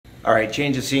All right,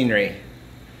 change of scenery.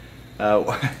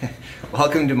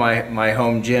 Welcome to my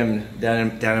home gym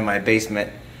down in my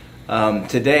basement.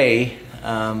 Today,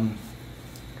 I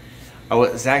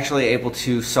was actually able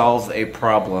to solve a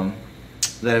problem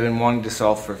that I've been wanting to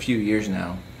solve for a few years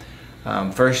now.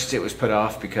 First, it was put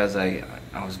off because I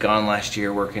was gone last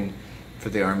year working for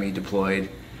the Army, deployed.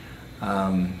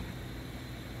 But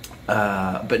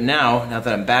now that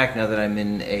I'm back, now that I'm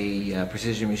in a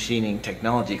precision machining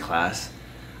technology class,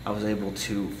 I was able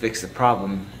to fix the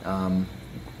problem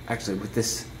actually with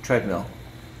this treadmill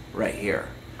right here.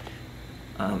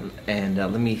 Let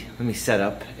me set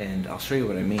up and I'll show you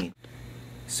what I mean.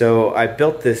 So I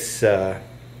built this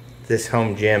this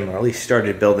home gym, or at least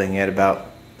started building it about,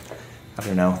 I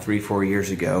don't know, 3-4 years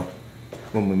ago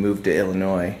when we moved to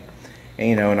Illinois.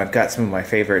 And and I've got some of my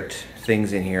favorite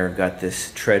things in here. I've got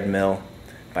this treadmill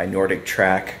by Nordic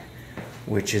Track,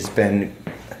 which has been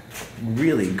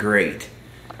really great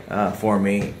for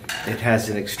me. It has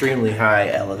an extremely high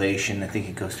elevation. I think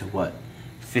it goes to what,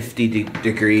 50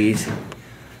 degrees.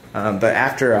 But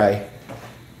after I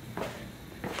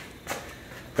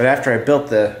built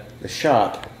the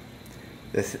shop,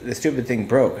 the stupid thing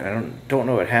broke. I don't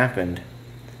know what happened.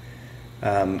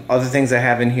 Other things I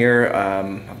have in here,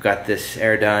 I've got this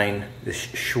Airdyne, this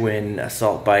Schwinn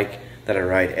assault bike that I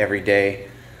ride every day.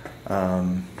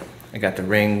 I got the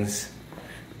rings,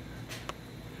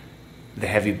 the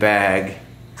heavy bag,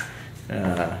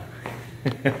 a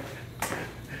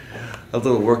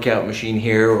little workout machine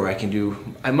here where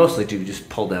I mostly do just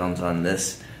pull downs on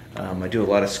this. I do a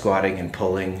lot of squatting and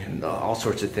pulling and all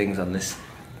sorts of things on this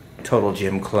total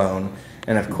gym clone.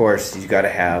 And of course, you gotta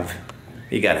have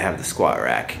the squat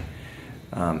rack.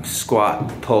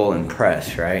 Squat, pull, and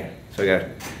press, right? So I got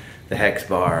the hex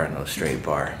bar and the straight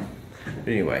bar. But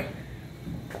anyway,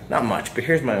 not much, but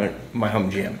here's my home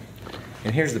gym.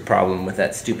 And here's the problem with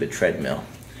that stupid treadmill.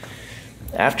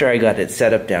 After I got it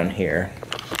set up down here,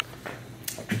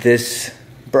 this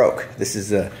broke. This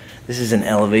is an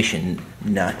elevation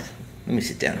nut. Let me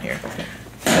sit down here.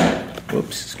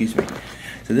 Whoops, excuse me.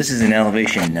 So this is an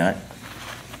elevation nut,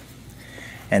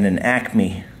 and an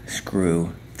Acme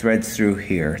screw threads through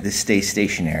here. This stays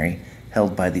stationary,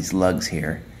 held by these lugs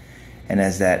here. And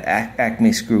as that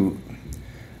Acme screw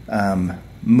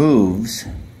moves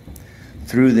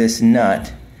through this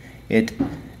nut, it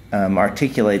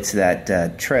articulates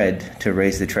that tread to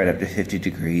raise the tread up to 50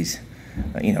 degrees,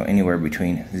 anywhere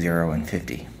between 0 and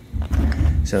 50.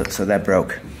 So that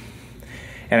broke.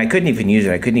 And I couldn't even use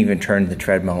it. I couldn't even turn the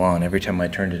treadmill on. Every time I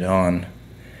turned it on,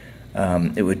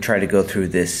 it would try to go through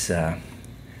this,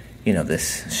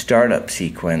 this startup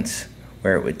sequence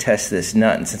where it would test this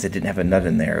nut, and since it didn't have a nut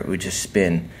in there, it would just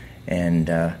spin, and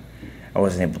I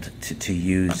wasn't able to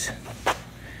use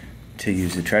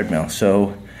the treadmill.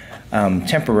 So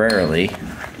temporarily,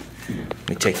 let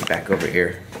me take you back over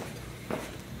here.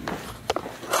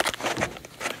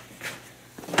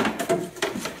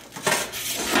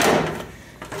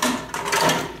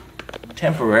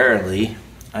 Temporarily,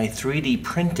 I 3D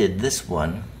printed this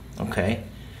one, okay?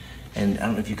 And I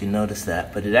don't know if you can notice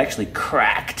that, but it actually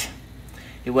cracked.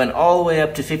 It went all the way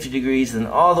up to 50 degrees, then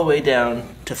all the way down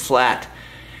to flat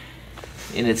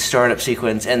in its startup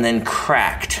sequence, and then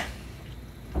cracked.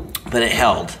 But it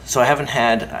held. So I haven't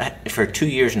had, for 2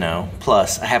 years now,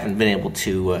 plus, I haven't been able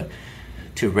to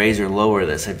raise or lower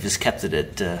this. I've just kept it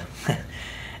at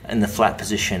in the flat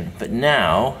position. But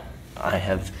now I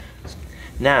have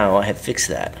fixed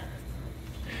that.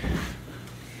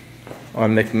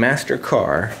 On McMaster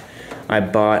Carr, I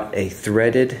bought a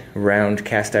threaded round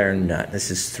cast iron nut. This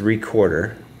is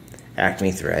 3/4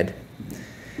 Acme thread.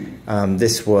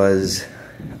 This was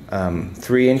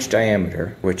 3-inch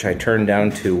diameter, which I turned down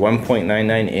to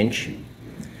 1.99 inch,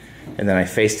 and then I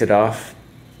faced it off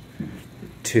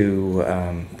to,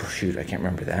 shoot, I can't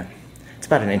remember that. It's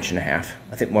about 1.5 inches,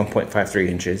 I think 1.53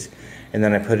 inches, and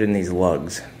then I put in these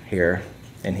lugs here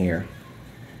and here,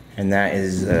 and that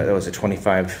was a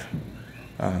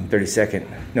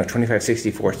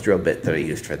 25/64 drill bit that I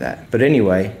used for that. But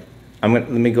anyway, let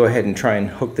me go ahead and try and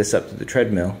hook this up to the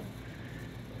treadmill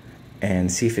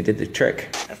and see if it did the trick.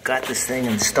 I've got this thing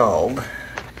installed,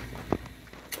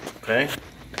 okay,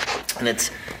 and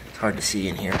it's hard to see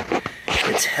in here.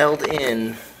 It's held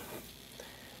in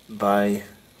by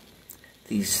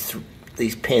these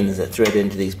pins that thread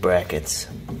into these brackets.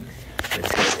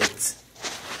 It's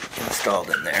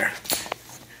installed in there.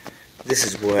 This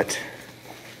is what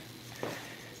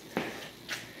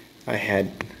I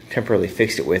had temporarily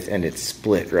fixed it with, and it's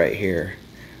split right here.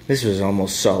 This was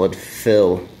almost solid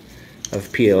fill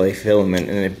of PLA filament,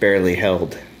 and it barely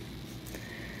held.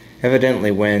 Evidently,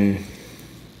 when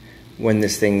when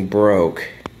this thing broke.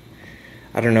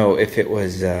 I don't know if it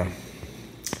was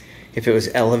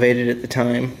elevated at the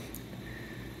time,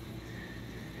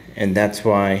 and that's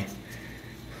why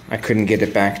I couldn't get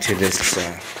it back to this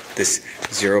this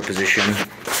zero position.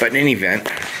 But in any event,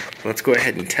 let's go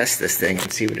ahead and test this thing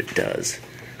and see what it does.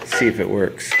 See if it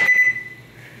works.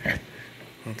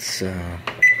 Let's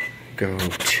go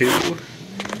 2,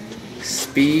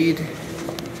 speed,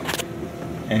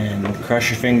 and cross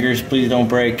your fingers, please don't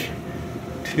break.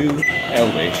 2,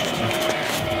 elevation.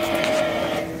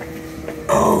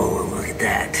 Oh, look at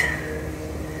that.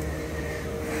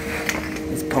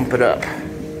 Let's pump it up.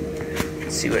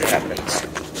 Let's see what happens.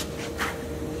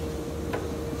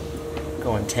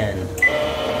 Going 10.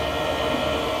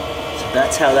 So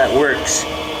that's how that works.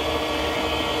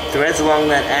 Threads along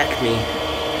that Acme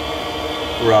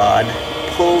rod,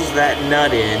 pulls that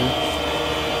nut in,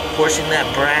 forcing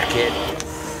that bracket,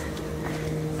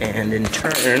 and in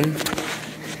turn,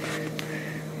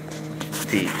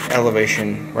 the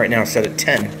elevation right now is set at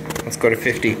 10. Let's go to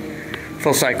 50.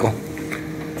 Full cycle.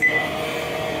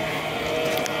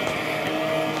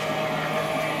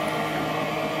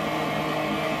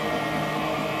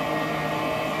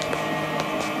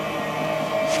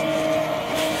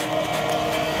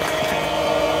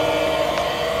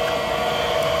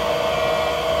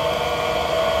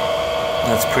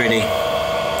 That's pretty.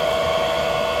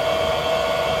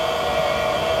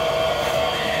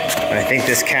 I think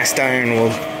this cast iron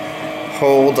will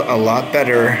hold a lot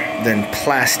better than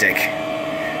plastic.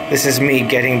 This is me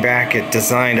getting back at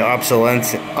designed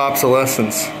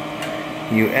obsolescence.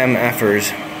 You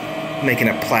MFers making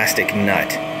a plastic nut.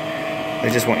 They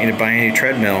just want you to buy a new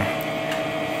treadmill.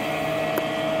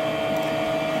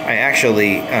 I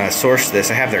actually sourced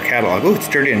this. I have their catalog. Ooh, it's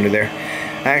dirty under there.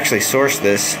 I actually sourced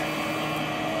this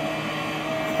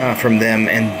from them,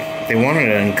 and they wanted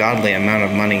an ungodly amount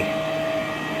of money.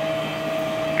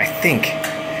 I think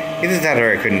either that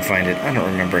or I couldn't find it. I don't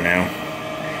remember now.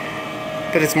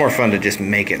 But it's more fun to just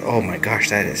make it. Oh my gosh,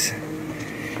 that is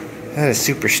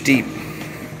super steep.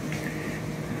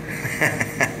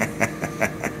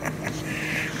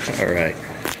 All right,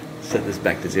 set this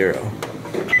back to 0.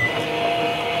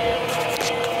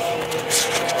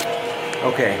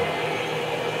 Okay.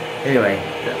 Anyway,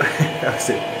 that was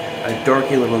it. A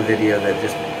dorky little video that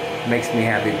just makes me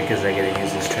happy because I get to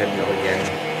use this treadmill again.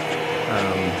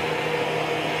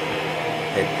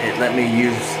 It let me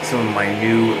use some of my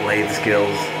new lathe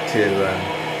skills to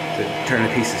turn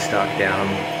a piece of stock down,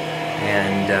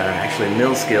 and actually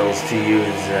mill skills to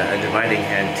use a dividing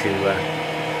head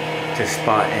to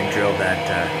spot and drill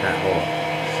that hole.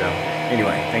 So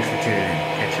anyway, thanks for tuning in.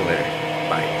 Catch you later.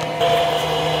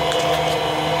 Bye.